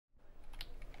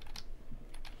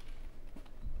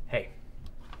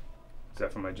Is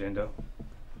that for my Jane Doe?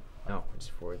 No, it's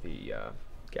for the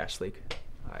gas leak.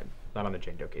 I'm not on the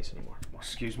Jane Doe case anymore.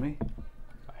 Excuse me?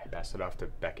 I passed it off to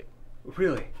Beckett.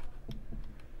 Really?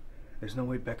 There's no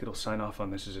way Beckett will sign off on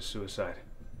this as a suicide.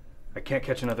 I can't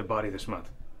catch another body this month.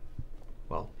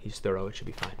 Well, he's thorough. It should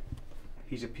be fine.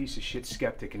 He's a piece of shit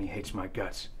skeptic and he hates my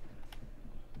guts.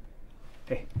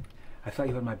 Hey, I thought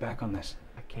you had my back on this.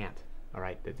 I can't. All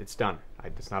right, it's done.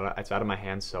 It's out of my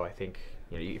hands. So I think,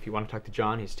 you know, if you want to talk to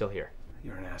John, he's still here.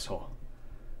 You're an asshole.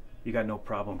 You got no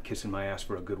problem kissing my ass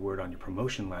for a good word on your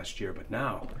promotion last year, but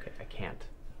now... Okay, I can't.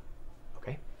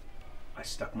 Okay? I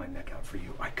stuck my neck out for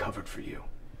you. I covered for you.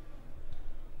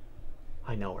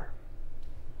 I know her.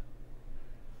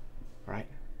 All right?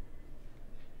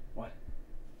 What?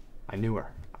 I knew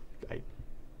her. I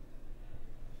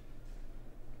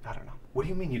don't know. What do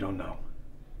you mean you don't know?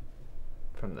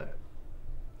 From the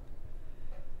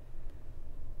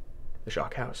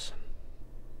Shock House.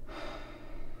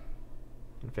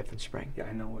 In 5th and Spring. Yeah,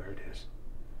 I know where it is.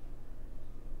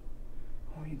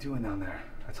 What were you doing down there?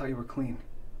 I thought you were clean.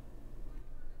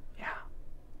 Yeah.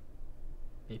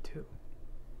 Me too.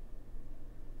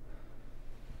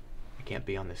 I can't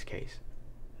be on this case.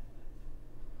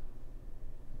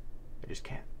 I just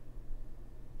can't.